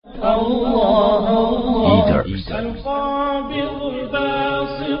القابض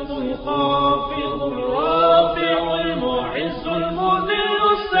الباسط الخافض الرافع المعز المذل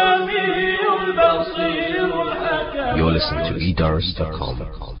السميع البصير الحكم. You're listening to eDars.com.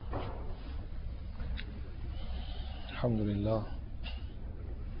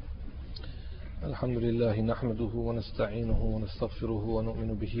 الحمد لله نحمده ونستعينه ونستغفره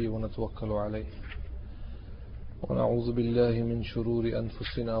ونؤمن به ونتوكل عليه ونعوذ بالله من شرور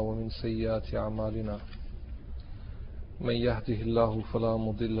أنفسنا ومن سيئات أعمالنا من يهده الله فلا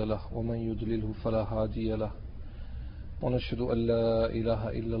مضل له ومن يضلله فلا هادي له ونشهد أن لا إله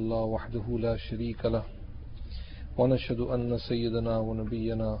إلا الله وحده لا شريك له ونشهد أن سيدنا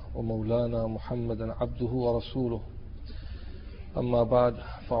ونبينا ومولانا محمدا عبده ورسوله أما بعد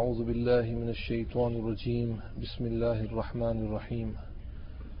فأعوذ بالله من الشيطان الرجيم بسم الله الرحمن الرحيم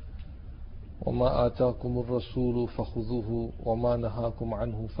وما آتاكم الرسول فخذوه وما نهاكم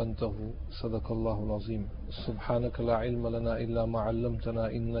عنه فانتهوا صدق الله العظيم سبحانك لا علم لنا إلا ما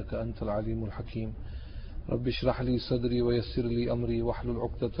علمتنا إنك أنت العليم الحكيم رب اشرح لي صدري ويسر لي أمري واحلل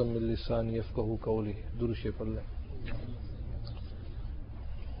عقدة من لساني يفقهوا قولي درود شریف الله.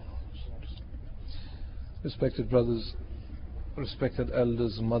 Respected brothers, respected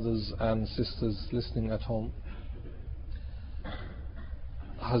elders, mothers and sisters listening at home,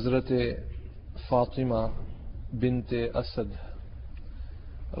 Hazrat Fatima bint Asad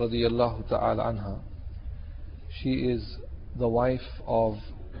radiyallahu ta'ala anha, she is the wife of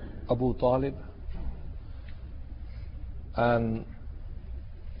Abu Talib and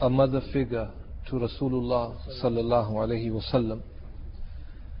a mother figure to Rasulullah sallallahu alayhi wasallam,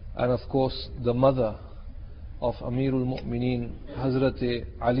 and of course the mother of Amirul Mu'mineen Hazrat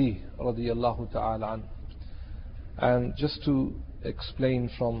Ali radiyallahu ta'ala an. And just to explain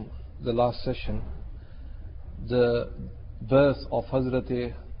from the last session the birth of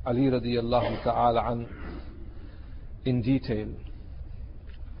Hazrat Ali radiyallahu ta'ala an in detail.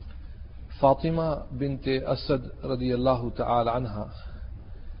 Fatima bint Asad radiyallahu ta'ala anha,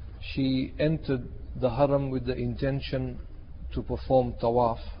 she entered the haram with the intention to perform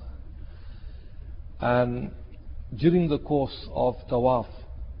tawaf, and during the course of tawaf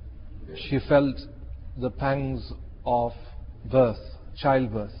she felt the pangs of birth,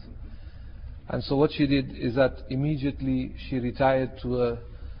 childbirth, and so what she did is that immediately she retired to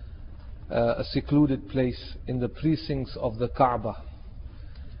a secluded place in the precincts of the Kaaba,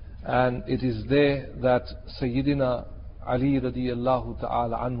 and it is there that Sayyidina Ali radiyallahu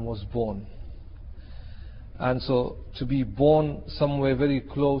ta'ala an was born. And so to be born somewhere very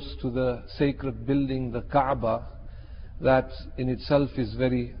close to the sacred building, the Kaaba, that in itself is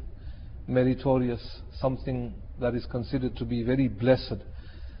very meritorious, something that is considered to be very blessed.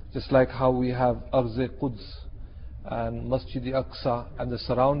 Just like how we have Arz-e Quds and Masjid Aqsa and the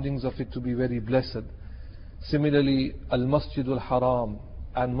surroundings of it to be very blessed. Similarly, Al-Masjid Al-Haram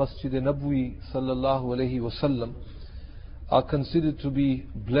and Masjid Nabwi sallallahu alayhi wasallam are considered to be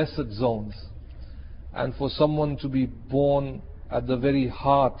blessed zones. And for someone to be born at the very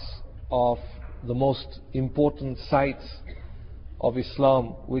heart of the most important sites of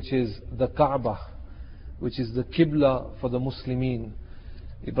Islam, which is the Kaaba, which is the Qibla for the Muslimin.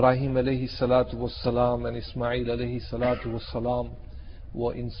 Ibrahim alayhi salatu was salam and Ismail alayhi salatu was salam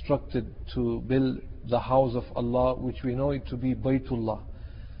were instructed to build the house of Allah, which we know it to be Baytullah.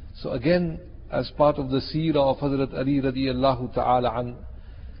 So again, as part of the seerah of Hazrat Ali radiyallahu ta'ala an,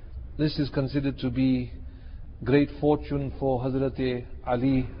 this is considered to be great fortune for Hazrat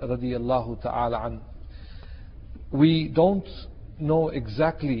Ali radiyallahu ta'ala an. We don't know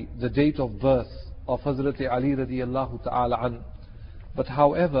exactly the date of birth of Hazrat Ali radiyallahu ta'ala an, but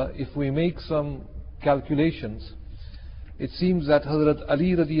however, if we make some calculations, it seems that Hazrat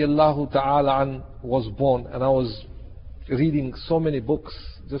Ali radiyallahu ta'ala an was born, and I was reading so many books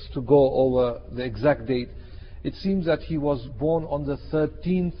just to go over the exact date. It seems that he was born on the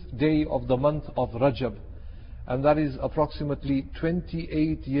 13th day of the month of Rajab, and that is approximately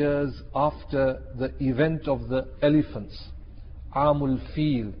 28 years after the event of the elephants. Amul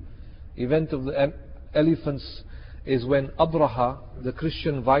Fil, event of the elephants, is when Abraha, the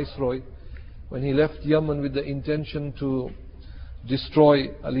Christian viceroy, when he left Yemen with the intention to destroy,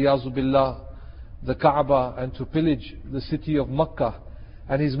 aliyazu billah, the Kaaba and to pillage the city of Makkah.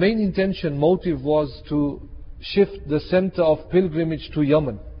 And his main intention, motive was to shift the center of pilgrimage to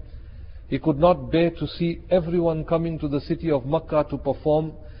Yemen. He could not bear to see everyone coming to the city of Makkah to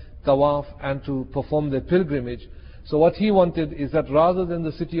perform tawaf and to perform their pilgrimage. So what he wanted is that rather than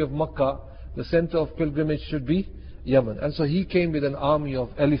the city of Makkah, the center of pilgrimage should be Yemen. And so he came with an army of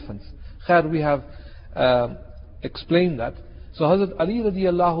elephants. Khair, we have explained that. So Hazrat Ali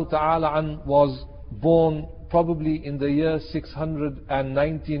radiallahu ta'ala an was born probably in the year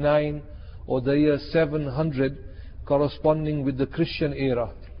 699 or the year 700, corresponding with the Christian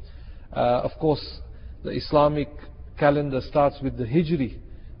era. Of course, the Islamic calendar starts with the Hijri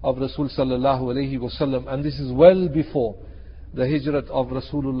of Rasul sallallahu alayhi wasallam, and this is well before the Hijrat of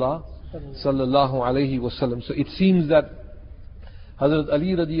Rasulullah sallallahu alayhi wasallam. So it seems that Hazrat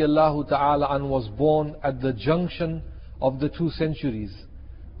Ali radiallahu ta'ala an was born at the junction of the two centuries,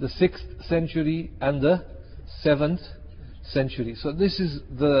 the 6th century and the 7th century. So this is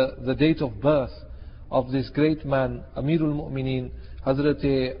the date of birth of this great man, Amirul Mu'mineen, Hazrat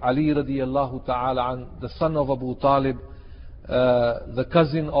Ali radiallahu ta'ala an, the son of Abu Talib, the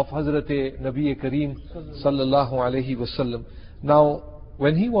cousin of Hazrat Nabi Kareem sallallahu alayhi wasallam. Now,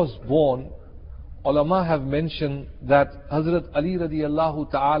 when he was born, ulama have mentioned that Hazrat Ali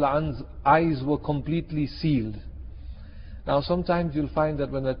radiallahu ta'ala an's eyes were completely sealed. Now, sometimes you'll find that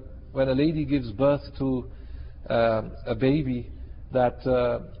when a lady gives birth to a baby, that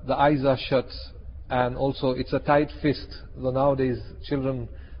the eyes are shut, and also it's a tight fist. Though nowadays children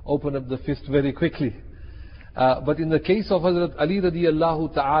open up the fist very quickly. But in the case of Hazrat Ali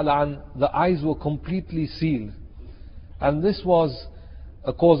radiallahu ta'ala an, the eyes were completely sealed. And this was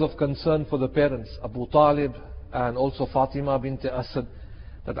a cause of concern for the parents, Abu Talib and also Fatima bint Asad,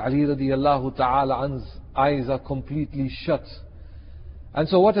 that Ali radiallahu ta'ala an's eyes are completely shut. And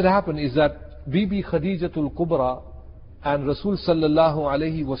so what had happened is that Bibi Khadijatul Kubra and Rasul sallallahu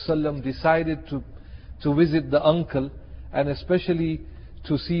alayhi wasallam decided to visit the uncle, and especially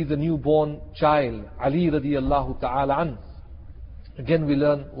to see the newborn child, Ali radiallahu ta'ala an. Again, we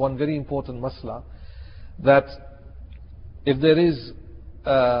learn one very important masla, that if there is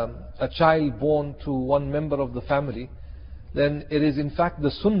a child born to one member of the family, then it is in fact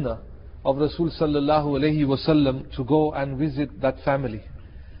the sunnah of Rasul sallallahu alayhi wasallam to go and visit that family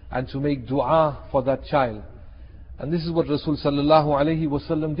and to make dua for that child. And this is what Rasul sallallahu alayhi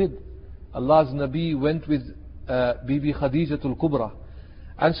wasallam did. Allah's Nabi went with Bibi Khadijatul Kubra.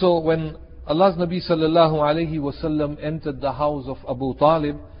 And so when Allah's Nabi sallallahu alayhi wasallam entered the house of Abu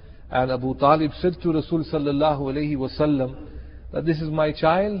Talib, and Abu Talib said to Rasul sallallahu alayhi wasallam that this is my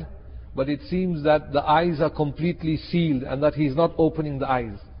child, but it seems that the eyes are completely sealed and that he is not opening the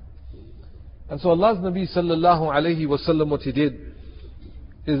eyes. And so Allah's Nabi sallallahu alayhi wasallam, what he did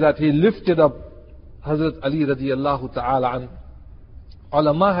is that he lifted up Hazrat Ali radiallahu ta'ala an.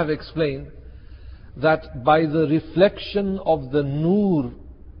 Ulama have explained that by the reflection of the nur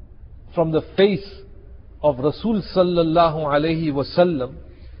from the face of Rasul sallallahu alayhi wasallam,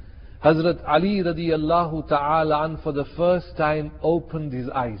 Hazrat Ali radiallahu ta'ala an for the first time opened his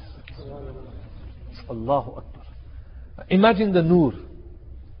eyes. Allahu Akbar. Imagine the nur.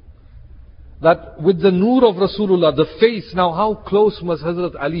 That with the nur of Rasulullah, the face, now how close must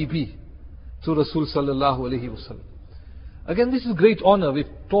Hazrat Ali be to Rasul sallallahu alayhi wasallam? Again, this is great honor. We've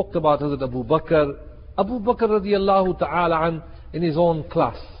talked about Hazrat Abu Bakr. Abu Bakr radiallahu ta'ala an in his own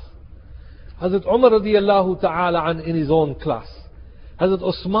class. Hazrat Umar radiallahu ta'ala an in his own class. Hazrat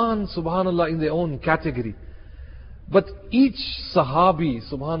Osman, subhanallah, in their own category. But each Sahabi,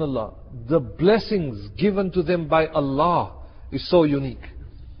 subhanallah, the blessings given to them by Allah is so unique.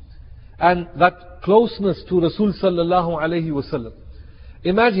 And that closeness to Rasul sallallahu alayhi wasallam.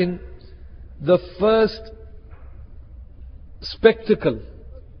 Imagine the first spectacle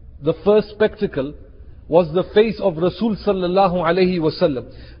was the face of Rasul sallallahu alayhi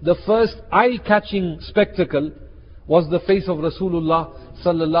wasallam. The first eye-catching spectacle was the face of Rasulullah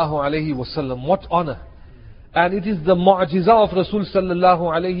sallallahu alayhi wasallam. What honor! And it is the mu'jiza of Rasul sallallahu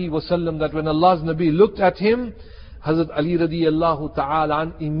alayhi wasallam that when Allah's Nabi looked at him, Hazrat Ali radiallahu ta'ala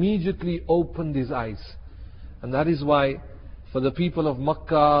an immediately opened his eyes. And that is why for the people of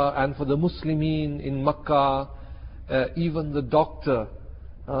Makkah and for the Muslimin in Makkah, even the doctor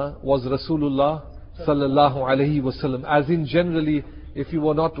was Rasulullah sallallahu alayhi wasallam. As in generally, if you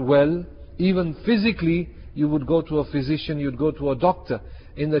were not well, even physically, you would go to a physician, you'd go to a doctor.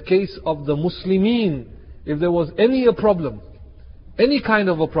 In the case of the Muslimin, if there was any problem, any kind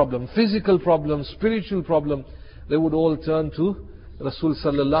of a problem, physical problem, spiritual problem, they would all turn to Rasul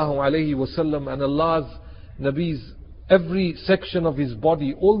sallallahu alayhi wasallam, and Allah's Nabi's every section of his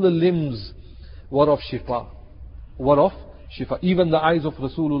body, all the limbs were of shifa. Even the eyes of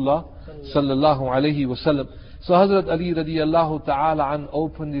Rasulullah sallallahu alayhi wasallam. So Hazrat Ali radiallahu ta'ala an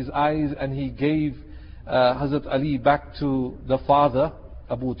opened his eyes and he gave Hazrat Ali back to the father,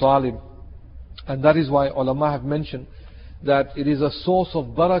 Abu Talib. And that is why ulama have mentioned that it is a source of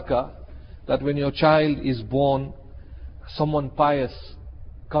barakah that when your child is born, someone pious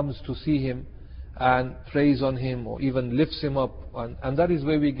comes to see him and prays on him or even lifts him up. And that is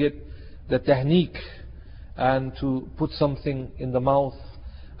where we get the tahniq, and to put something in the mouth.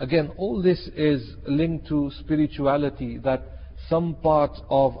 Again, all this is linked to spirituality, that some part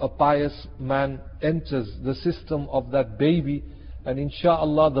of a pious man enters the system of that baby, and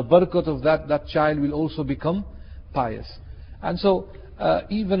insha'Allah the barakat of that child will also become pious. And so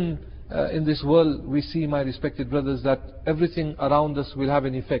even in this world we see, my respected brothers, that everything around us will have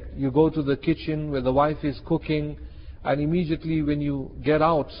an effect. You go to the kitchen where the wife is cooking, and immediately when you get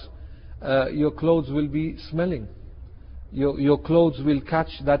out, your clothes will be smelling. Your clothes will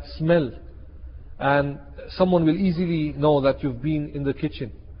catch that smell, and someone will easily know that you've been in the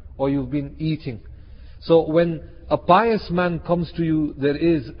kitchen or you've been eating. So when a pious man comes to you, there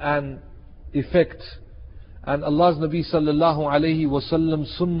is an effect. And Allah's Nabi sallallahu alayhi wasallam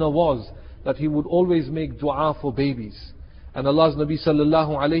sunnah was that he would always make dua for babies. And Allah's Nabi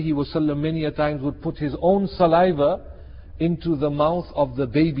sallallahu alayhi wasallam many a times would put his own saliva into the mouth of the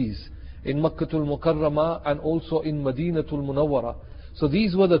babies in Makkatul Mukarramah and also in Madinatul Munawwara. So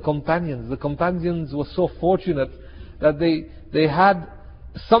these were the companions. The companions were so fortunate that they had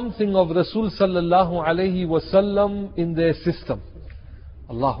something of Rasul sallallahu alayhi wasallam in their system.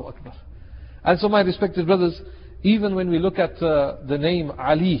 Allahu Akbar. And so, my respected brothers, even when we look at the name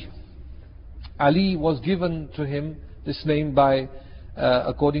Ali, Ali was given to him this name by,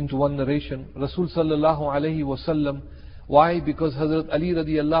 according to one narration, Rasul sallallahu alayhi wasallam. Why? Because Hazrat Ali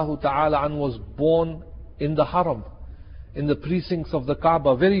radiallahu ta'ala an was born in the Haram, in the precincts of the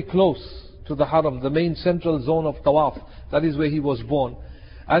Kaaba, very close to the Haram, the main central zone of Tawaf. That is where he was born.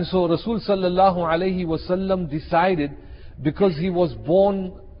 And so Rasul sallallahu alayhi wasallam decided, because he was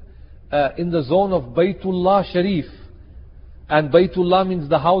born in the zone of Baytullah Sharif, and Baytullah means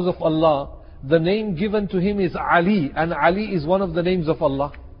the house of Allah, the name given to him is Ali, and Ali is one of the names of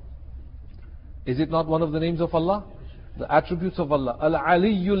Allah. Is it not one of the names of Allah? The attributes of Allah.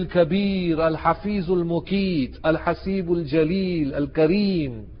 Al-Aliyyul Kabir, Al-Hafizul Muqit, Al-Hasibul Jalil,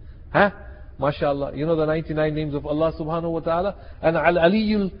 Al-Kareem. MashaAllah. You know the 99 names of Allah subhanahu wa ta'ala. And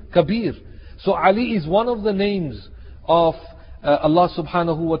Al-Aliyyul Kabir. So Ali is one of the names of Allah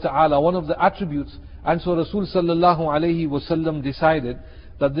subhanahu wa ta'ala, one of the attributes. And so Rasul sallallahu alayhi wasallam decided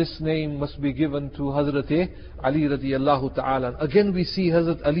that this name must be given to Hazrat Ali radiyallahu ta'ala. Again we see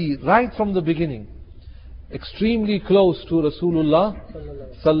Hazrat Ali right from the beginning, extremely close to Rasulullah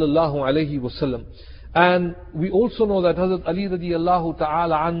sallallahu alayhi wasallam. And we also know that Hazrat Ali radiyallahu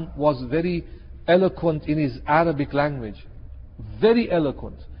ta'ala an was very eloquent in his Arabic language. Very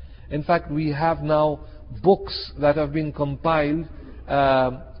eloquent. In fact, we have now books that have been compiled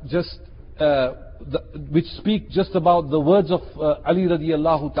which speak just about the words of Ali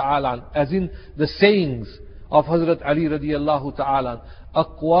radiyallahu ta'ala an, as in the sayings of Hazrat Ali radiyallahu ta'ala an.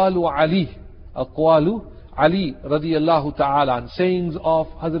 Aqwalu Ali radiyallahu ta'ala an, sayings of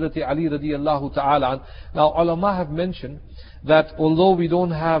Hazrat Ali radiyallahu ta'ala an. Now ulama have mentioned that although we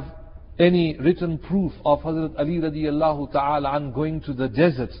don't have any written proof of Hazrat Ali radiyallahu ta'ala an going to the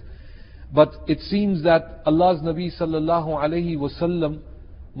desert, but it seems that Allah's Nabi sallallahu alayhi wasallam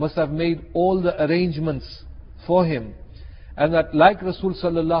must have made all the arrangements for him, and that like Rasul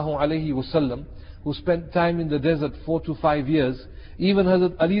sallallahu alayhi wasallam, who spent time in the desert 4 to 5 years, even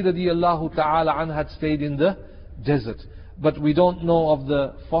Hazrat Ali radiyallahu ta'ala an had stayed in the desert. But we don't know of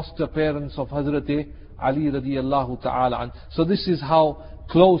the foster parents of Hazrat Ali radiyallahu ta'ala an. So this is how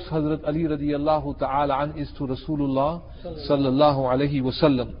close Hazrat Ali radiyallahu ta'ala an is to Rasulullah sallallahu alayhi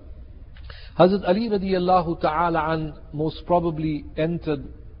wasallam. Hazrat Ali radiyallahu ta'ala an most probably entered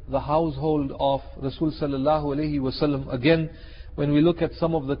the household of Rasul sallallahu alayhi wasallam. Again, when we look at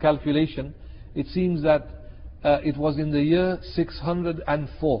some of the calculation, it seems that it was in the year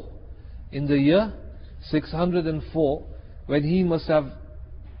 604. In the year 604, when he must have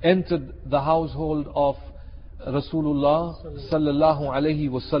entered the household of Rasulullah sallallahu alayhi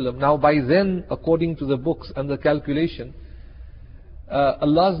wasallam. Now by then, according to the books and the calculation,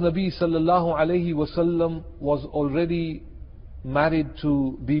 Allah's Nabi sallallahu alayhi wasallam was already married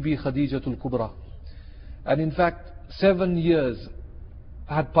to Bibi Khadijatul Kubra. And in fact, 7 years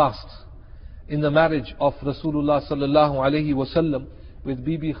had passed in the marriage of Rasulullah sallallahu alayhi wasallam with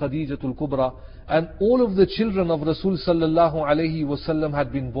Bibi Khadijatul Kubra. And all of the children of Rasul sallallahu alayhi wasallam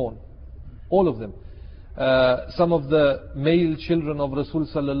had been born. All of them. Some of the male children of Rasul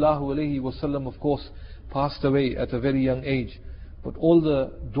sallallahu alayhi wasallam, of course, passed away at a very young age. But all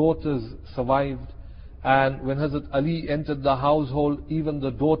the daughters survived, and when Hazrat Ali entered the household, even the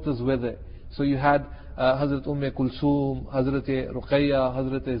daughters were there. So you had Hazrat Kulsum, Hazrat Ruqayya,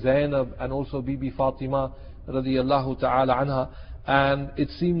 Hazrat Zainab, and also Bibi Fatima radiyallahu ta'ala anha. And it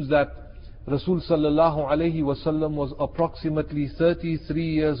seems that Rasul sallallahu alayhi wasallam was approximately 33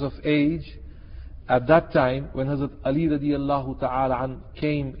 years of age at that time when Hazrat Ali radiallahu ta'ala an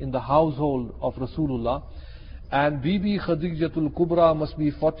came in the household of Rasulullah, and Bibi Khadijatul Kubra must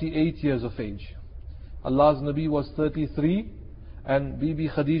be 48 years of age. Allah's Nabi was 33 and Bibi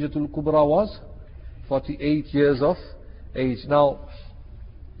Khadijatul Kubra was 48 years of age. Now,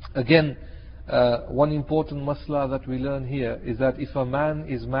 again, one important masla that we learn here is that if a man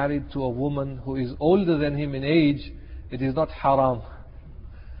is married to a woman who is older than him in age, it is not haram.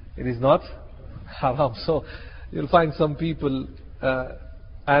 It is not haram. So you'll find some people,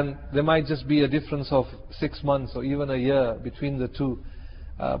 and there might just be a difference of 6 months or even a year between the two,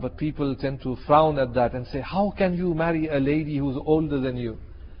 but people tend to frown at that and say, how can you marry a lady who's older than you?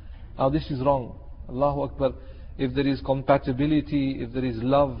 Now this is wrong. Allahu Akbar. If there is compatibility, if there is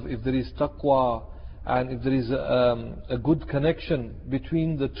love, if there is taqwa, and if there is a good connection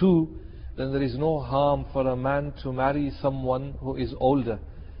between the two, then there is no harm for a man to marry someone who is older.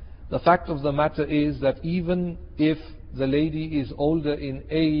 The fact of the matter is that even if the lady is older in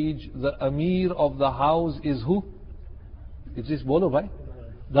age, the Amir of the house is who? It is bolo bhai?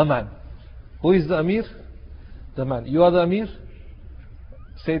 The man. Who is the Amir? The man. You are the Amir?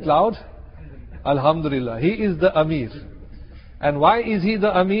 Say it loud. Alhamdulillah. He is the Amir. And why is he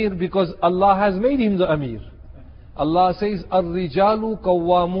the Amir? Because Allah has made him the Amir. Allah says, Ar-rijalu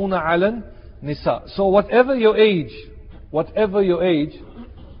qawwamuna 'alan nisa. So whatever your age, the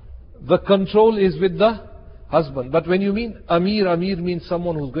control is with the husband. But when you mean Amir, Amir means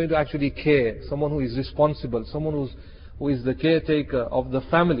someone who's going to actually care, someone who is responsible, someone who is the caretaker of the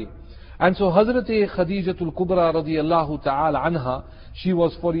family. And so Hazrat Khadijatul Kubra radiyallahu ta'ala anha, she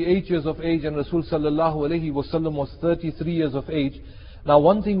was 48 years of age and Rasul sallallahu alayhi wasallam was 33 years of age. Now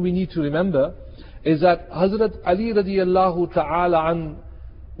one thing we need to remember is that Hazrat Ali radiyallahu ta'ala an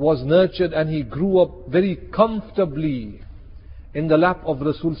was nurtured and he grew up very comfortably in the lap of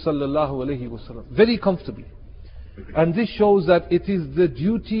Rasul sallallahu alayhi wasallam. Very comfortably. And this shows that it is the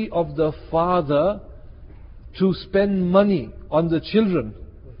duty of the father to spend money on the children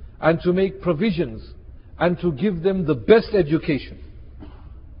and to make provisions and to give them the best education.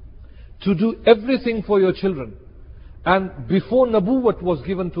 To do everything for your children. And before Nabuwwat was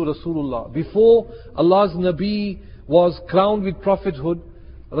given to Rasulullah, before Allah's Nabi was crowned with prophethood,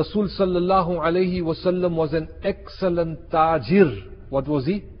 Rasul sallallahu alayhi wasallam was an excellent tajir. What was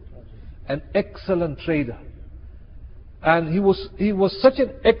he? An excellent trader. And he was such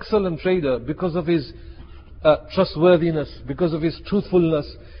an excellent trader because of his trustworthiness, because of his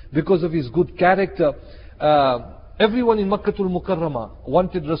truthfulness, because of his good character. Everyone in Makkatul Mukarramah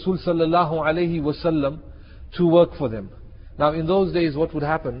wanted Rasul sallallahu alayhi wasallam to work for them. Now in those days what would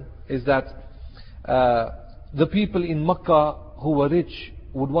happen is that the people in Makkah who were rich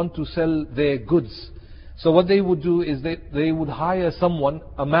would want to sell their goods. So what they would do is they would hire someone,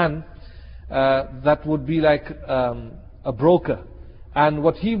 a man, that would be like a broker. And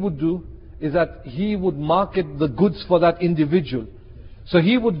what he would do is that he would market the goods for that individual. So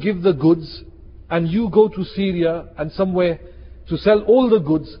he would give the goods and you go to Syria and somewhere to sell all the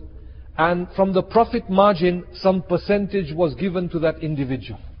goods, and from the profit margin some percentage was given to that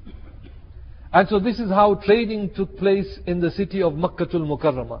individual. And so this is how trading took place in the city of Makkatul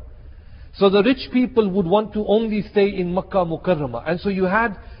Mukarramah. So the rich people would want to only stay in Makkah Mukarramah. And so you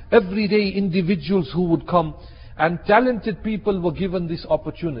had everyday individuals who would come, and talented people were given this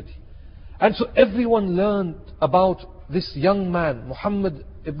opportunity. And so everyone learned about this young man, Muhammad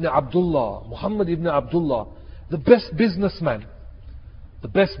ibn Abdullah, the best businessman. The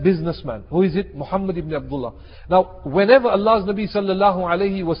best businessman. Who is it? Muhammad ibn Abdullah. Now, whenever Allah's Nabi sallallahu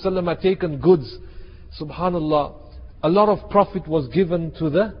alayhi wasallam had taken goods, subhanallah, a lot of profit was given to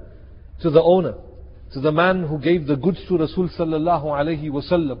the owner, to the man who gave the goods to Rasul sallallahu alayhi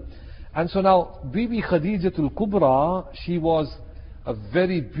wasallam. And so now, Bibi Khadijatul Kubra, she was a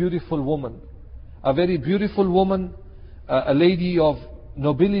very beautiful woman. A very beautiful woman, a lady of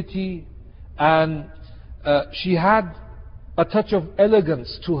nobility, and she had a touch of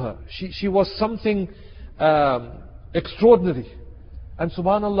elegance to her. She was something extraordinary. And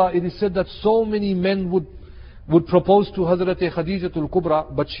subhanallah, it is said that so many men would propose to Hazrat Khadijatul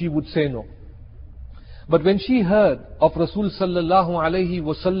Kubra, but she would say no. But when she heard of Rasul sallallahu alayhi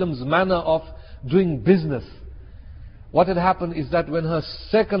wasallam's manner of doing business, what had happened is that when her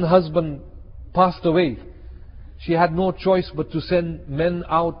second husband passed away, she had no choice but to send men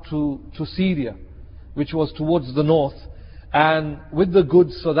out to Syria, which was towards the north, and with the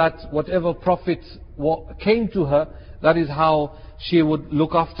goods, so that whatever profits came to her, that is how she would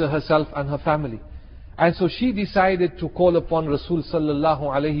look after herself and her family. And so she decided to call upon Rasul sallallahu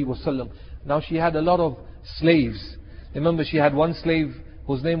alayhi wasallam. Now she had a lot of slaves. Remember, she had one slave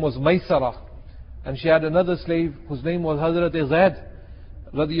whose name was Maysara, and she had another slave whose name was Hazrat Zaid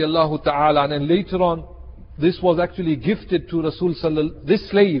radiyallahu ta'ala. And then later on, this was actually gifted to Rasul sallallahu. This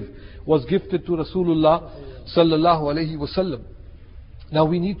slave was gifted to Rasulullah sallallahu alayhi wasallam. Now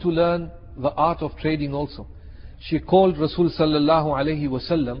we need to learn the art of trading also. She called Rasul sallallahu alayhi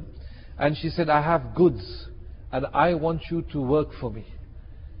wasallam and she said, I have goods and I want you to work for me.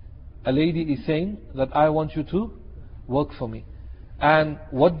 A lady is saying that I want you to work for me. And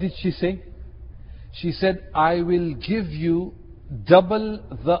what did she say? She said, I will give you double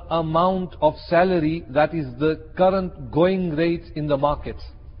the amount of salary that is the current going rate in the market.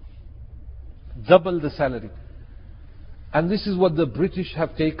 Double the salary. And this is what the British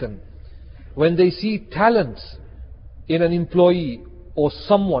have taken. When they see talent in an employee or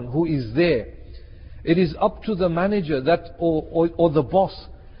someone who is there, it is up to the manager that or the boss,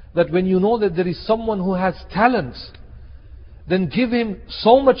 that when you know that there is someone who has talent, then give him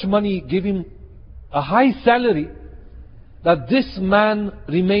so much money, give him a high salary, that this man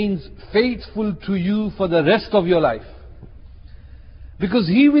remains faithful to you for the rest of your life. Because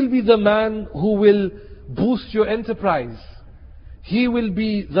he will be the man who will boost your enterprise. He will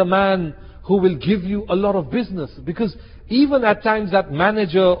be the man who will give you a lot of business. Because even at times that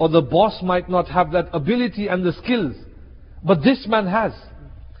manager or the boss might not have that ability and the skills, but this man has.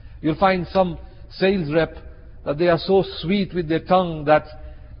 You'll find some sales rep that they are so sweet with their tongue that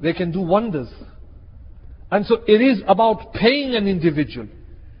they can do wonders. And so it is about paying an individual.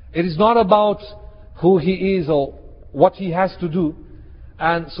 It is not about who he is or what he has to do.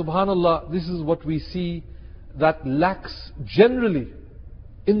 And subhanallah, this is what we see that lacks generally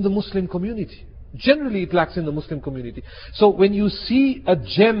in the Muslim community. Generally it lacks in the Muslim community. So when you see a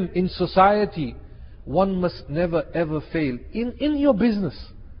gem in society, one must never ever fail in your business.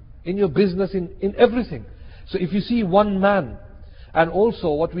 In your business, in everything. So if you see one man, and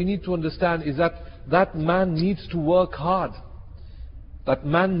also what we need to understand is that that man needs to work hard. That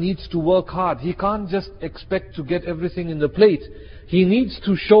man needs to work hard. He can't just expect to get everything in the plate. He needs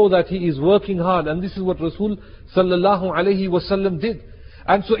to show that he is working hard. And this is what Rasul sallallahu alayhi wasallam did.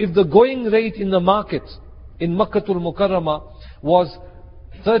 And so if the going rate in the market in Makkatul Mukarramah was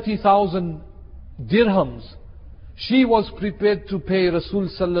 30,000 dirhams, she was prepared to pay Rasul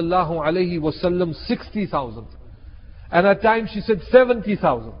sallallahu alayhi wasallam 60,000. And at times she said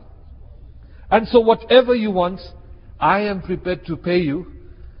 70,000. And so whatever you want, I am prepared to pay you,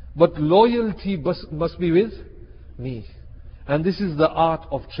 but loyalty must be with me. And this is the art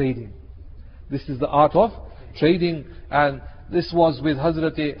of trading. This is the art of trading. And this was with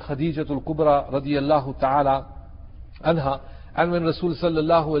Hazrat Khadijatul Kubra radiyallahu ta'ala anha. And when Rasul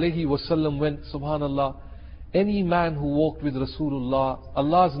sallallahu alayhi wasallam went, subhanallah, any man who walked with Rasulullah,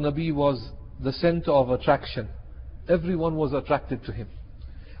 Allah's Nabi was the center of attraction. Everyone was attracted to him.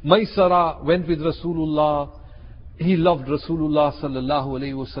 Maysara went with Rasulullah. He loved Rasulullah sallallahu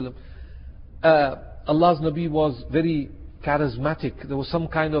alayhi wasallam. Allah's Nabi was very charismatic. There was some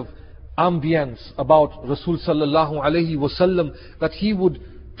kind of ambience about Rasul sallallahu alayhi wasallam that he would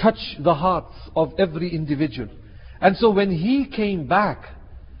touch the hearts of every individual. And so when he came back,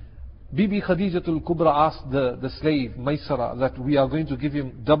 Bibi Khadijatul Kubra asked the slave Maysara that we are going to give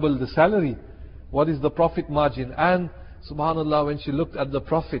him double the salary. What is the profit margin? And subhanallah, when she looked at the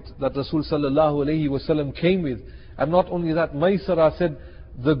profit that Rasul sallallahu alayhi wasallam came with, and not only that, Maysara said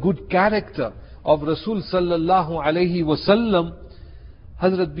the good character of Rasul sallallahu alayhi wasallam,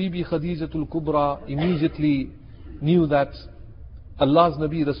 Hazrat Bibi Khadijatul Kubra immediately knew that Allah's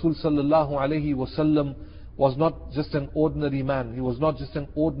Nabi Rasul sallallahu alayhi wasallam was not just an ordinary man. He was not just an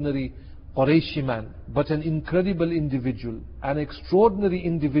ordinary Qurayshi man, but an incredible individual, an extraordinary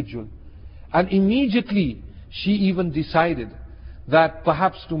individual. And immediately she even decided that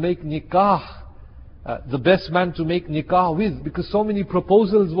perhaps to make nikah, the best man to make nikah with, because so many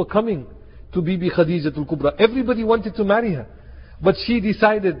proposals were coming to Bibi Khadijatul Kubra. Everybody wanted to marry her. But she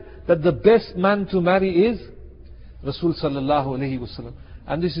decided that the best man to marry is Rasul sallallahu alayhi wasallam.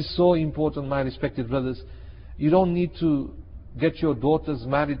 And this is so important, my respected brothers. You don't need to get your daughters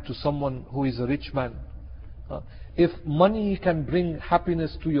married to someone who is a rich man. If money can bring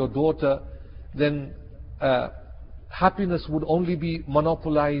happiness to your daughter, then happiness would only be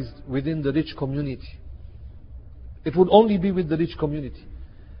monopolized within the rich community. It would only be with the rich community.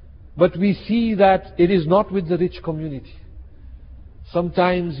 But we see that it is not with the rich community.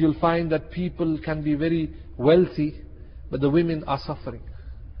 Sometimes you'll find that people can be very wealthy, but the women are suffering.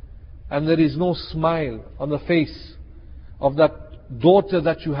 And there is no smile on the face of that daughter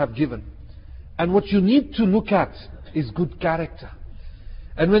that you have given. And what you need to look at is good character.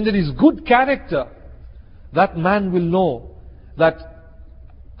 And when there is good character, that man will know that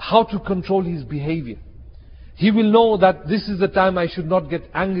how to control his behavior. He will know that this is the time I should not get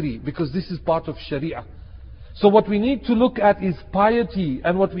angry, because this is part of Sharia. So what we need to look at is piety,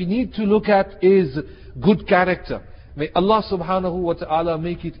 and what we need to look at is good character. May Allah subhanahu wa ta'ala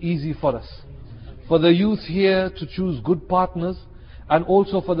make it easy for us. For the youth here to choose good partners, and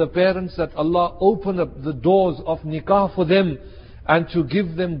also for the parents that Allah open up the doors of nikah for them, and to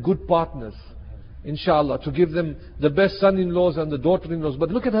give them good partners. Inshallah, to give them the best son-in-laws and the daughter-in-laws. But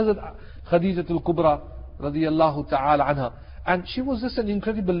look at Hazrat Khadijah al-Kubra radiyallahu ta'ala anha. And she was just an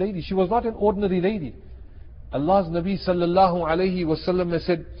incredible lady. She was not an ordinary lady. Allah's Nabi sallallahu alayhi wasallam has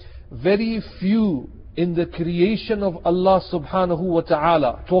said, very few in the creation of Allah subhanahu wa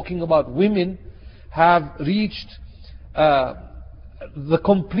ta'ala, talking about women, have reached the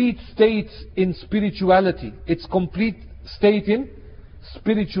complete state in spirituality. Its complete state in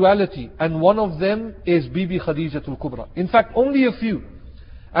spirituality. And one of them is Bibi Khadijah al-Kubra. In fact, only a few.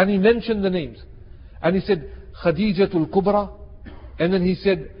 And he mentioned the names. And he said, Khadijah al-Kubra. And then he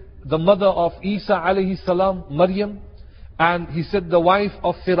said, the mother of Isa alayhi salam, Maryam. And he said, the wife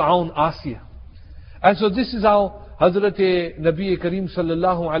of Fir'aun, Asiya. And so this is how Hazrat Nabi Kareem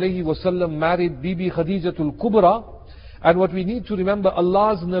sallallahu alayhi wasallam married Bibi Khadijah al-Kubra. And what we need to remember,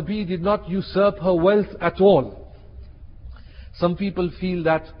 Allah's Nabi did not usurp her wealth at all. Some people feel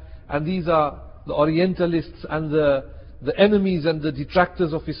that, and these are the Orientalists and the enemies and the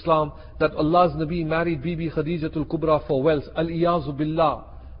detractors of Islam, that Allah's Nabi married Bibi Khadijah al-Kubra for wealth. Al-Iyazu Billah.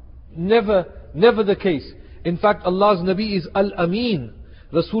 Never the case. In fact, Allah's Nabi is Al-Amin.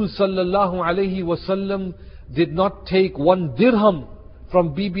 Rasul sallallahu alayhi wasallam did not take 1 dirham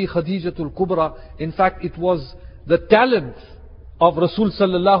from Bibi Khadijah al-Kubra. In fact, it was the talent of Rasul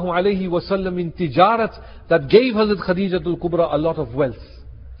sallallahu alayhi wasallam in tijarat that gave Hazrat Khadijah al-Kubra a lot of wealth.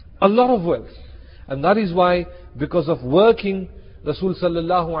 A lot of wealth. And that is why, because of working, Rasul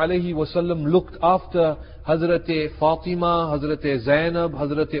sallallahu alayhi wasallam looked after Hazrat Fatima, Hazrat Zainab,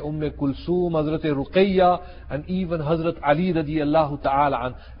 Hazrat Kulsum, Hazrat Ruqayya, and even Hazrat Ali radiyallahu ta'ala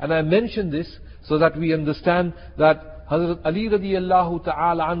an. And I mention this so that we understand that Hazrat Ali radiyallahu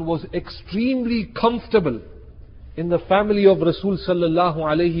ta'ala an was extremely comfortable in the family of Rasul sallallahu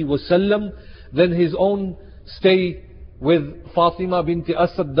alayhi wasallam than his own stay with Fatima binti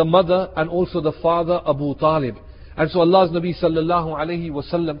Asad, the mother, and also the father Abu Talib. And so Allah's Nabi sallallahu alayhi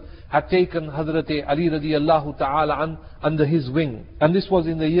wasallam had taken Hazrat Ali radiyallahu ta'ala an under his wing. And this was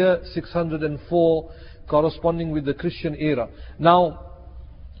in the year 604, corresponding with the Christian era. Now,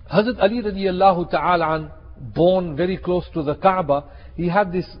 Hazrat Ali radiyallahu ta'ala an, born very close to the Kaaba, he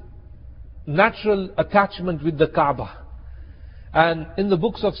had this natural attachment with the Kaaba. And in the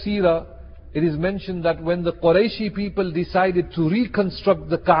books of Seerah, it is mentioned that when the Qurayshi people decided to reconstruct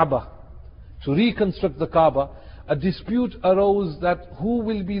the Kaaba, a dispute arose that who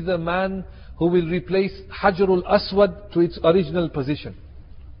will be the man who will replace Hajarul Aswad to its original position.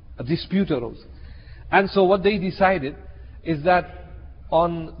 A dispute arose. And so what they decided is that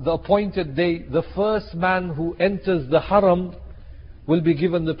on the appointed day, the first man who enters the Haram will be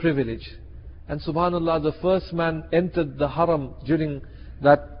given the privilege. And subhanallah, the first man entered the Haram during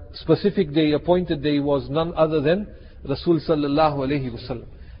that specific day, appointed day, was none other than Rasul sallallahu alayhi wasallam.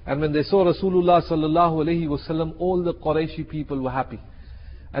 And when they saw Rasulullah sallallahu alayhi wasallam, all the Qurayshi people were happy.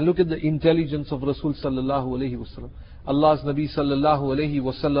 And look at the intelligence of Rasul sallallahu alayhi wasallam. Allah's Nabi sallallahu alayhi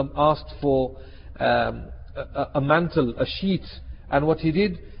wasallam asked for a mantle, a sheet. And what he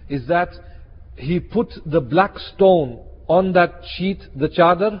did is that he put the black stone on that sheet, the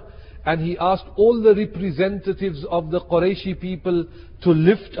chadar, and he asked all the representatives of the Qurayshi people to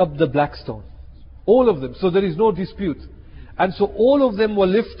lift up the black stone. All of them. So there is no dispute. And so all of them were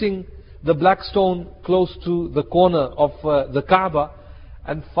lifting the black stone close to the corner of the Kaaba.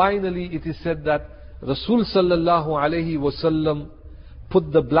 And finally it is said that Rasul sallallahu alayhi wasallam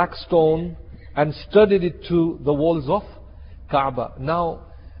put the black stone and studded it to the walls of Kaaba. Now,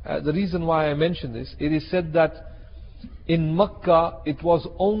 the reason why I mention this, it is said that in Makkah, it was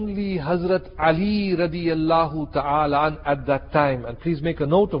only Hazrat Ali radiyallahu ta'ala an at that time. And please make a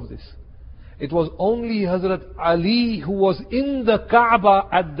note of this. It was only Hazrat Ali who was in the Kaaba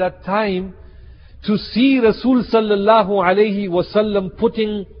at that time to see Rasul sallallahu alayhi wasallam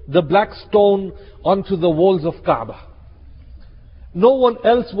putting the black stone onto the walls of Kaaba. No one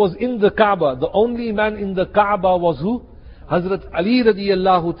else was in the Kaaba. The only man in the Kaaba was who? Hazrat Ali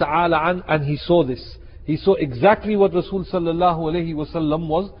radiyallahu ta'ala an, and he saw this. He saw exactly what Rasul sallallahu alayhi wasallam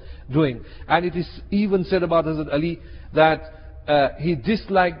was doing. And it is even said about Hazrat Ali that he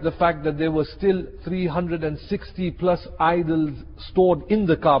disliked the fact that there were still 360 plus idols stored in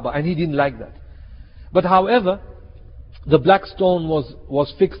the Kaaba, and he didn't like that. But however, the black stone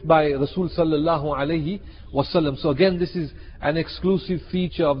was fixed by Rasul sallallahu alayhi wasallam. So again, this is an exclusive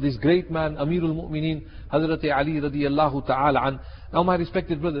feature of this great man, Amirul Mu'mineen, Hazrat Ali radiyallahu ta'ala an. Now my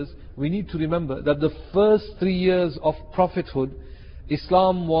respected brothers, we need to remember that the first 3 years of prophethood,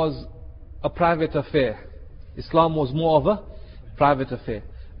 Islam was a private affair. Islam was more of a private affair.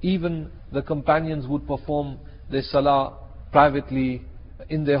 Even the companions would perform their salah privately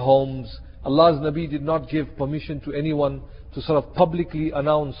in their homes. Allah's Nabi did not give permission to anyone to sort of publicly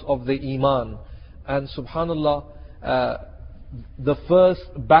announce of their iman. And subhanallah, the first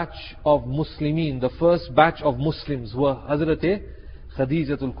batch of Muslimin, the first batch of Muslims were Hazrat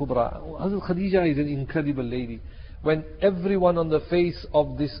Khadijatul Kubra. Hazrat Khadija is an incredible lady. When everyone on the face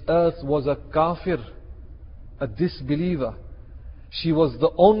of this earth was a kafir, a disbeliever, she was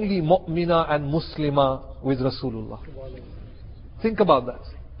the only mu'mina and Muslima with Rasulullah. Think about that.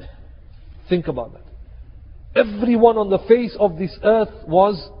 Think about that. Everyone on the face of this earth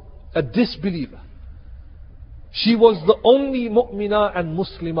was a disbeliever. She was the only mu'mina and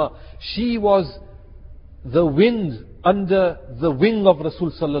Muslima. She was the wind under the wing of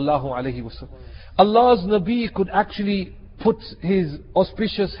Rasul sallallahu alayhi wasallam. Allah's Nabi could actually put his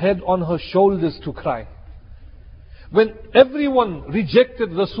auspicious head on her shoulders to cry. When everyone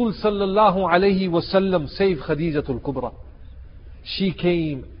rejected Rasul sallallahu alayhi wasallam, save Khadijatul Kubra, she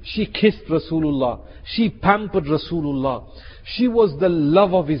came, she kissed Rasulullah, she pampered Rasulullah. She was the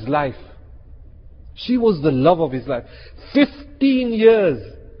love of his life. She was the love of his life. 15 years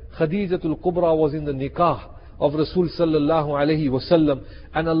Khadijatul Kubra was in the nikah of Rasul sallallahu alayhi wasallam,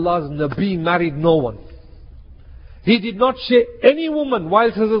 and Allah's Nabi married no one. He did not share any woman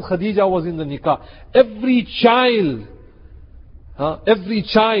whilst Hazrat Khadija was in the nikah. Every child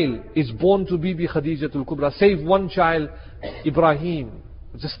is born to Bibi Khadijatul Kubra, save one child, Ibrahim.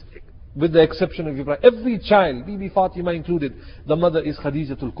 Just with the exception of Ibrahim. Every child, Bibi Fatima included, the mother is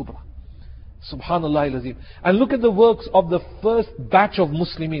Khadijatul Kubra. Subhanallah al-Azim. And look at the works of the first batch of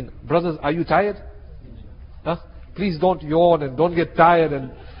Muslimin. Brothers, are you tired? Please don't yawn and don't get tired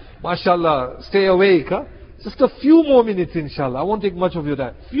and mashallah, stay awake. Just a few more minutes inshallah. I won't take much of your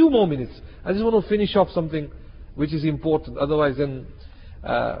time. Few more minutes. I just want to finish off something which is important. Otherwise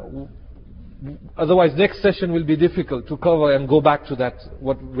next session will be difficult to cover and go back to that,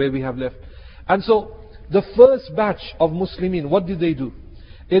 where we have left. And so, the first batch of Muslimin, what did they do?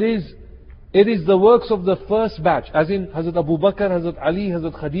 It is the works of the first batch, as in Hazrat Abu Bakr, Hazrat Ali,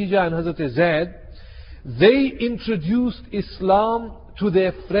 Hazrat Khadija and Hazrat Zaid. They introduced Islam to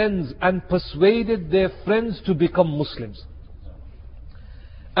their friends and persuaded their friends to become Muslims.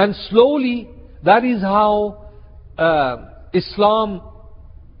 And slowly, that is how Islam,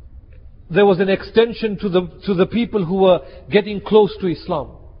 there was an extension to the people who were getting close to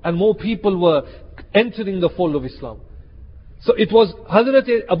Islam. And more people were entering the fold of Islam. So it was Hazrat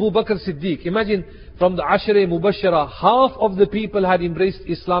Abu Bakr Siddiq. Imagine, from the Ashara Mubashara, half of the people had embraced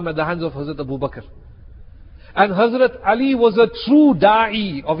Islam at the hands of Hazrat Abu Bakr. And Hazrat Ali was a true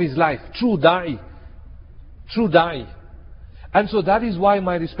da'i of his life. True da'i. True da'i. And so that is why,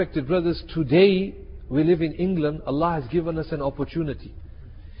 my respected brothers, today we live in England. Allah has given us an opportunity.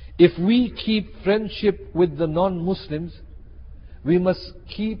 If we keep friendship with the non-Muslims, we must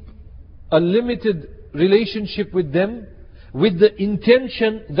keep a limited relationship with them, with the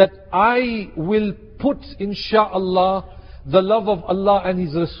intention that I will put, insha'Allah, the love of Allah and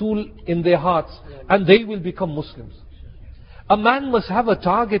His Rasul in their hearts, and they will become Muslims. A man must have a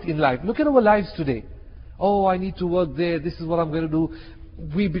target in life. Look at our lives today. Oh, I need to work there, this is what I'm going to do.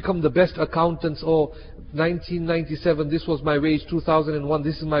 We become the best accountants. Oh, 1997, this was my wage. 2001,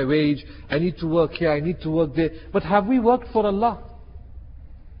 this is my wage. I need to work here, I need to work there. But have we worked for Allah?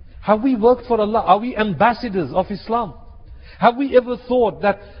 Have we worked for Allah? Are we ambassadors of Islam? Have we ever thought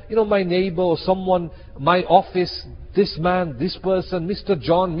that, my neighbor or someone, my office, this man, this person, Mr.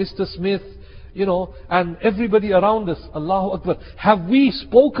 John, Mr. Smith, and everybody around us, Allahu Akbar, have we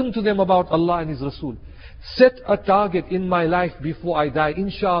spoken to them about Allah and His Rasul? Set a target in my life before I die.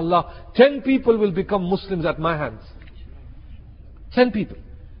 Inshallah, 10 people will become Muslims at my hands. 10 people.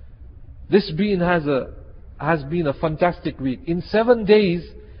 This has been a fantastic week. In 7 days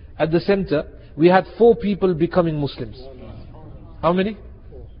at the center, we had 4 people becoming Muslims. How many?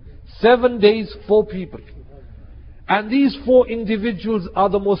 7 days, 4 people. And these 4 individuals are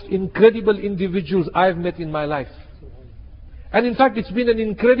the most incredible individuals I've met in my life. And in fact, it's been an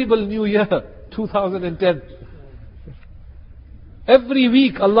incredible new year, 2010. Every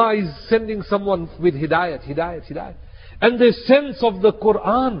week Allah is sending someone with hidayat. and their sense of the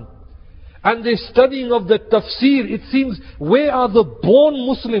Quran, and their studying of the tafsir, it seems, where are the born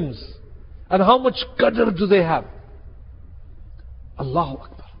Muslims? And how much qadr do they have? Allahu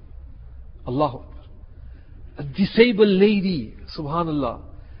Akbar. Allahu Akbar. A disabled lady, subhanallah.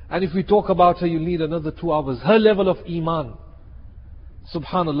 And if we talk about her, you'll need another 2 hours. Her level of iman.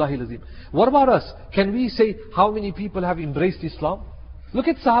 Subhanallah al-Azim. What about us? Can we say how many people have embraced Islam? Look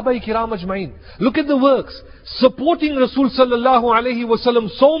at Sahaba Kiram Ajma'in. Look at the works. Supporting Rasul sallallahu alayhi wasallam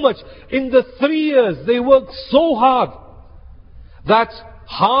so much. In the 3 years, they worked so hard that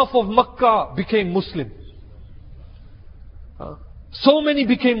half of Makkah became Muslim. So many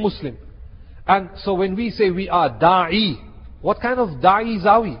became Muslim. And so when we say we are da'i, what kind of da'is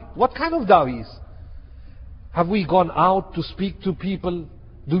are we? What kind of da'is? Have we gone out to speak to people?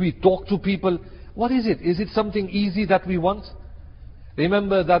 Do we talk to people? What is it? Is it something easy that we want?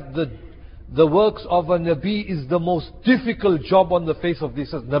 Remember that the works of a Nabi is the most difficult job on the face of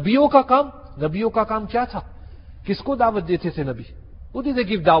this earth. Nabiyon ka kaam kya tha? Kisko dawat dete the Nabi? Who did they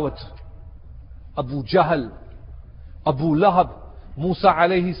give dawat? Abu Jahl, Abu Lahab. Musa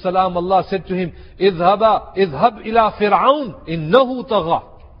alayhi salam, Allah said to him, idhab ila Fir'aun innahu tagha.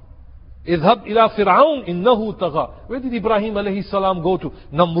 Idhab ila Fir'aun innahu tagha. Where did Ibrahim alayhi salam go to?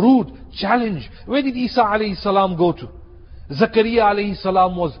 Namrud, challenge. Where did Isa alayhi salam go to? Zakaria alayhi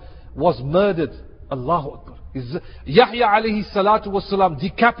salam was murdered. Allahu Akbar. Yahya alayhi salatu was salam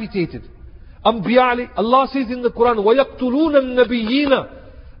decapitated. Anbiya, Allah says in the Quran, وَيَقْتُلُونَ النَّبِيِّينَ.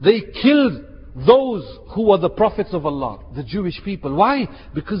 They killed those who were the prophets of Allah, the Jewish people. Why?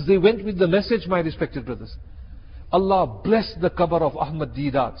 Because they went with the message, my respected brothers. Allah blessed the qabr of Ahmad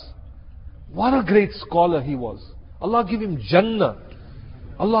Didat. What a great scholar he was. Allah give him Jannah.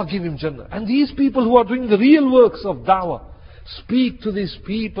 Allah give him Jannah. And these people who are doing the real works of da'wah, speak to these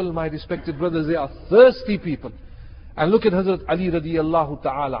people, my respected brothers. They are thirsty people. And look at Hazrat Ali radiyallahu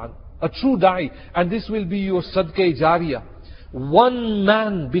ta'ala an, a true da'i. And this will be your sadqa jariyah. One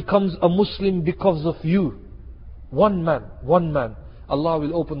man becomes a Muslim because of you. One man. Allah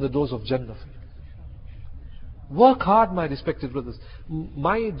will open the doors of Jannah for you. Work hard, my respected brothers.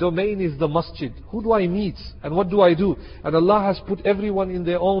 My domain is the masjid. Who do I meet? And what do I do? And Allah has put everyone in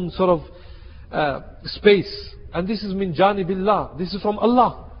their own sort of space. And this is min janibillah. This is from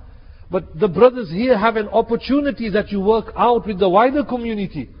Allah. But the brothers here have an opportunity that you work out with the wider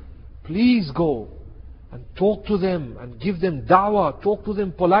community. Please go and talk to them and give them da'wah. Talk to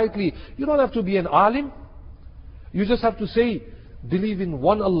them politely. You don't have to be an alim. You just have to say, believe in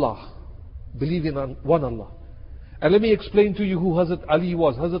one Allah. Believe in one Allah. And let me explain to you who Hazrat Ali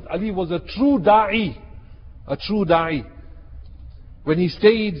was. Hazrat Ali was a true da'i. A true da'i. When he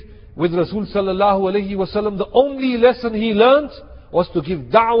stayed with Rasul sallallahu alayhi wasallam, the only lesson he learnt was to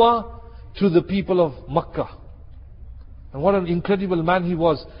give da'wah to the people of Makkah. And what an incredible man he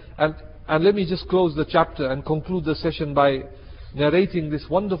was. And let me just close the chapter and conclude the session by narrating this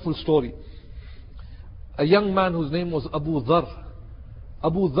wonderful story. A young man whose name was Abu Dharr.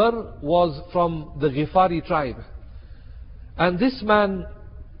 Abu Dharr was from the Ghifari tribe. And this man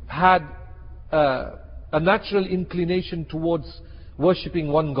had a natural inclination towards worshipping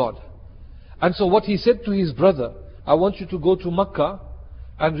one God. And so what he said to his brother, I want you to go to Makkah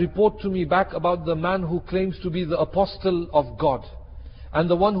and report to me back about the man who claims to be the apostle of God. And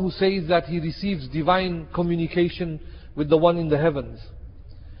the one who says that he receives divine communication with the one in the heavens.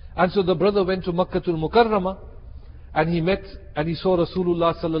 And so the brother went to Makkatul Mukarramah, and he met and he saw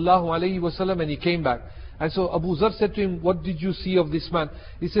Rasulullah sallallahu alayhi wasallam, and he came back. And so Abu Zar said to him, what did you see of this man?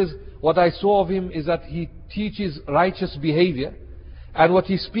 He says, what I saw of him is that he teaches righteous behavior, and what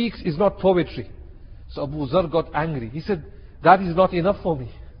he speaks is not poetry. So Abu Zar got angry. He said, that is not enough for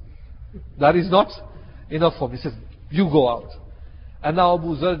me. That is not enough for me. He said, you go out. And now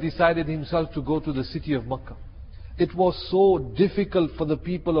Abu Zar decided himself to go to the city of Makkah. It was so difficult for the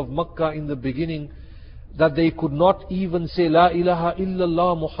people of Makkah in the beginning that they could not even say La ilaha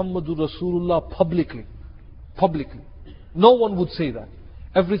illallah Muhammadur Rasulullah publicly. No one would say that.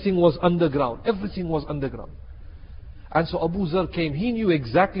 Everything was underground. And so Abu Zar came. He knew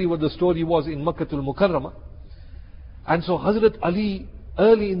exactly what the story was in Makkatul Mukarramah. And so Hazrat Ali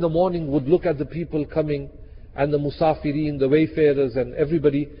early in the morning would look at the people coming, and the musafirin, the wayfarers and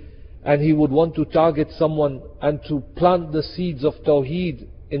everybody, and he would want to target someone and to plant the seeds of Tawheed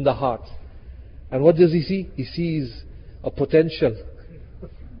in the heart. And what does he see? He sees a potential,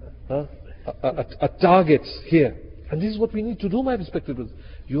 a target here. And this is what we need to do, my respected brothers.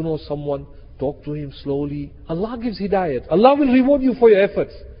 You know someone, talk to him slowly. Allah gives hidayat. Allah will reward you for your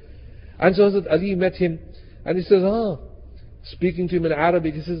efforts. And so Hazrat Ali met him, and he says, speaking to him in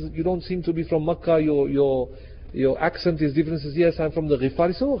Arabic, he says, you don't seem to be from Makkah, your your accent is different. He says, yes, I'm from the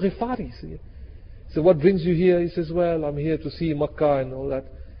Ghifari. So, Ghifari. So what brings you here? He says, well, I'm here to see Makkah and all that.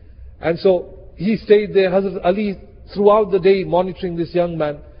 And so he stayed there. Hazrat Ali throughout the day monitoring this young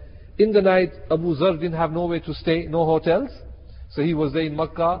man. In the night, Abu Zar didn't have nowhere to stay, no hotels. So he was there in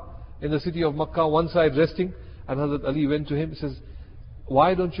Makkah, in the city of Makkah, one side resting. And Hazrat Ali went to him, he says,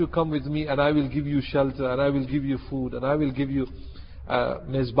 why don't you come with me and I will give you shelter and I will give you food and I will give you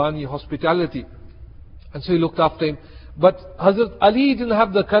mezbani, hospitality. And so he looked after him. But Hazrat Ali didn't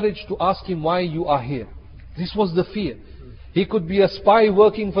have the courage to ask him why you are here. This was the fear. He could be a spy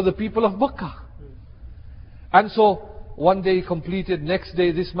working for the people of Makkah. And so one day he completed, next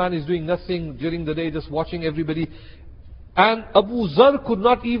day this man is doing nothing during the day, just watching everybody. And Abu Zar could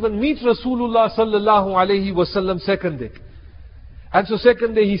not even meet Rasulullah sallallahu alayhi wasallam second day. And so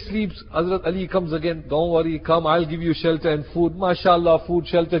second day he sleeps, Hazrat Ali comes again, don't worry, come, I'll give you shelter and food. MashaAllah, food,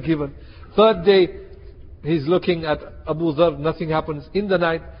 shelter given. Third day, he's looking at Abu Zar, nothing happens. In the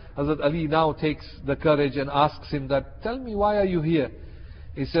night, Hazrat Ali now takes the courage and asks him that, tell me, why are you here?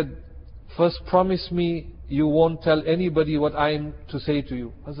 He said, first promise me you won't tell anybody what I am to say to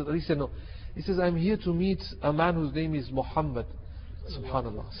you. Hazrat Ali said, no. He says, I'm here to meet a man whose name is Muhammad.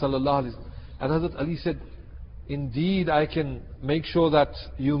 Subhanallah. Sallallahu alayhi wa sallam. And Hazrat Ali said, indeed I can make sure that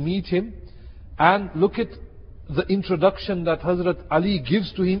you meet him. And look at the introduction that Hazrat Ali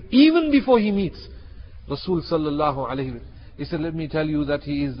gives to him even before he meets Rasul sallallahu alayhi wa sallam. He said, let me tell you that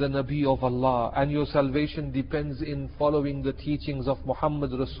he is the Nabi of Allah and your salvation depends in following the teachings of Muhammad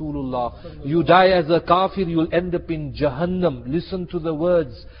Rasulullah. You die as a kafir, you'll end up in Jahannam. Listen to the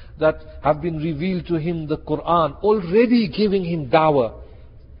words that have been revealed to him, the Quran, already giving him dawah.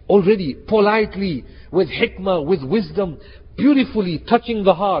 Already, politely, with hikmah, with wisdom, beautifully touching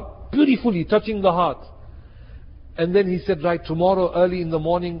the heart. Beautifully touching the heart. And then he said, right, tomorrow early in the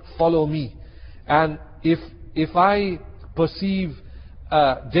morning, follow me. And if I perceive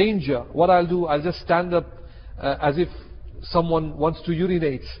danger, what I'll do, I'll just stand up as if someone wants to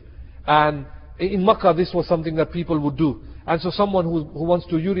urinate. And in Makkah, this was something that people would do. And so someone who wants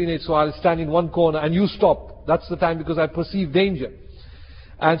to urinate, so I'll stand in one corner and you stop. That's the time because I perceive danger.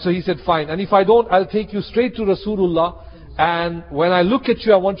 And so he said, fine. And if I don't, I'll take you straight to Rasulullah. And when I look at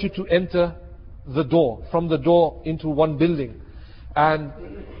you, I want you to enter the door, from the door into one building. And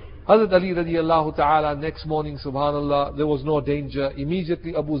Hazrat Ali radiallahu ta'ala, next morning, subhanallah, there was no danger.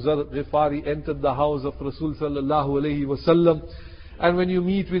 Immediately Abu Zar Ghifari entered the house of Rasul sallallahu alayhi wa sallam. And when you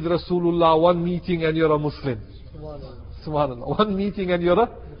meet with Rasulullah, one meeting and you're a Muslim. Subhanallah. One meeting and you're a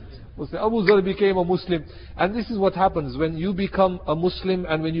Muslim. Abu Zar became a Muslim. And this is what happens when you become a Muslim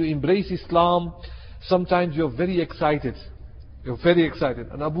and when you embrace Islam, sometimes you're very excited. You're very excited.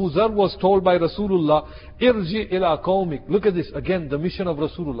 And Abu Zar was told by Rasulullah, Irji ila qawmik. Look at this, again, the mission of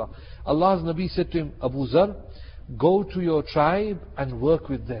Rasulullah. Allah's Nabi said to him, Abu Zar, go to your tribe and work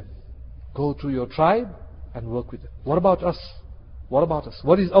with them. Go to your tribe and work with them. What about us? What about us?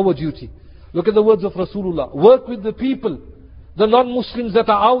 What is our duty? Look at the words of Rasulullah. Work with the people, the non-Muslims that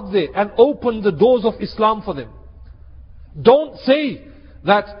are out there, and open the doors of Islam for them. Don't say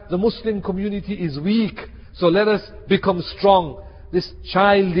that the Muslim community is weak, so let us become strong. This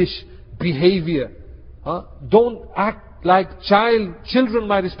childish behavior. Don't act like children,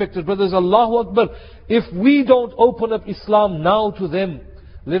 my respected brothers. Allahu Akbar. If we don't open up Islam now to them,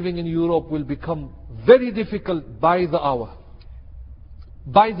 living in Europe will become very difficult by the hour,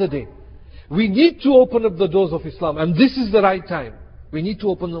 by the day. We need to open up the doors of Islam, and this is the right time. We need to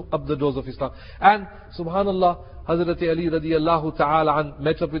open up the doors of Islam. And subhanallah, Hazrat Ali radiallahu ta'ala an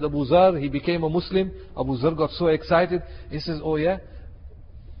met up with Abu Zar. He became a Muslim. Abu Zar got so excited. He says, oh yeah,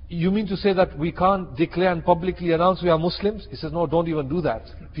 you mean to say that we can't declare and publicly announce we are Muslims? He says, no, don't even do that.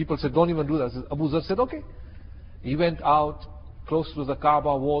 People said, don't even do that. Abu Zar said, okay. He went out close to the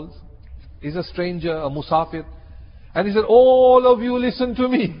Kaaba walls. He's a stranger, a musafir. And he said, all of you listen to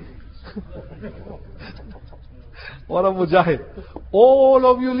me. What a mujahid. All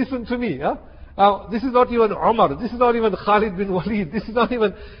of you listen to me. Huh? Now, this is not even Umar. This is not even Khalid bin Walid. This is not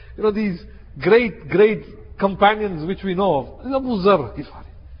even, these great companions which we know of. This is Abu Zar.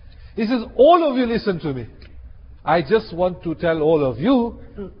 He says, all of you listen to me. I just want to tell all of you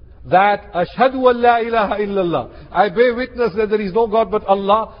that Ashhadu an la ilaha illallah. I bear witness that there is no God but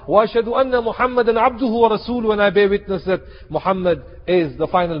Allah. Wa ashhadu anna Muhammadan abduhu wa rasuluhu. And I bear witness that Muhammad is the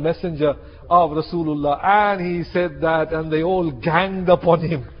final messenger of Rasulullah. And he said that, and they all ganged upon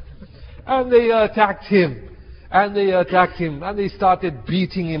him. And they attacked him. And they started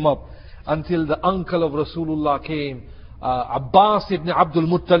beating him up. Until the uncle of Rasulullah came, Abbas ibn Abdul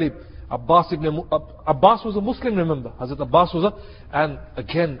Muttalib. Abbas was a Muslim, remember. Hazrat Abbas was and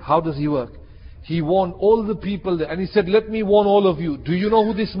again, how does he work? He warned all the people there, and he said, let me warn all of you. Do you know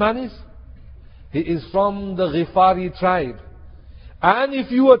who this man is? He is from the Ghifari tribe. And if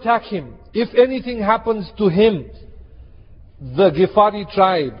you attack him, if anything happens to him, the Ghifari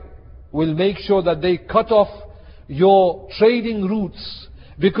tribe will make sure that they cut off your trading routes.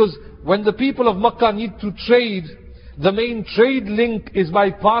 Because when the people of Makkah need to trade, the main trade link is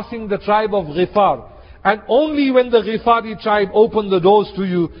by passing the tribe of Ghifar. And only when the Ghifari tribe open the doors to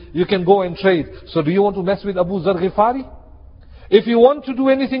you, you can go and trade. So do you want to mess with Abu Zar Ghifari? If you want to do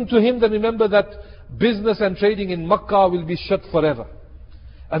anything to him, then remember that business and trading in Makkah will be shut forever.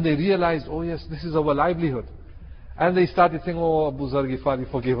 And they realized, oh yes, this is our livelihood. And they started saying, oh Abu Zar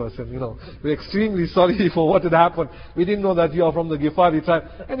Ghifari, forgive us. And we're extremely sorry for what had happened. We didn't know that you are from the Ghifari tribe.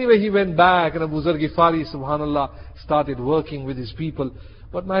 Anyway, he went back, and Abu Zar Ghifari, subhanallah, started working with his people.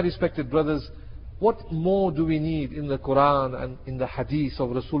 But my respected brothers, what more do we need in the Quran and in the Hadith of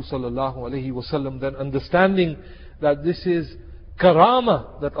Rasul sallallahu alaihi wasallam than understanding that this is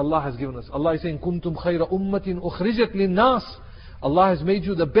karama that Allah has given us. Allah is saying, kuntum khayra ummatin ukhrijat linnas. Allah has made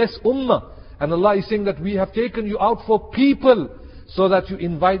you the best ummah. And Allah is saying that we have taken you out for people so that you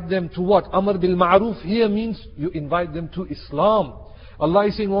invite them to what? Amr bil ma'ruf here means you invite them to Islam. Allah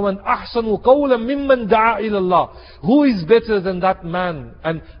is saying, وَمَنْ أَحْسَنُ قَوْلًا مِمَّنْ دَعَا إِلَى اللَّهِ. Who is better than that man?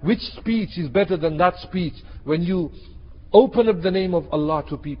 And which speech is better than that speech? When you open up the name of Allah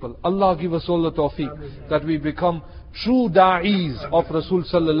to people. Allah give us all the tawfiq that we become true da'is of Rasul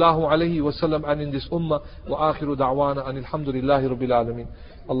sallallahu alayhi wa sallam and in this ummah. Wa akhiru da'wana and alhamdulillahi rabbil alameen.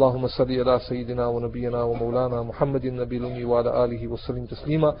 اللهم صل على سيدنا ونبينا ومولانا محمد النبي الأمي وعلى آله وسلم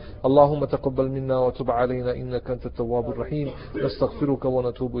تسليما. اللهم تقبل منا وتب علينا إنك أنت التواب الرحيم. نستغفرك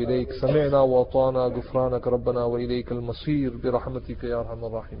ونتوب إليك. سمعنا وأطعنا غفرانك ربنا وإليك المصير برحمتك يا أرحم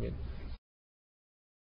الراحمين.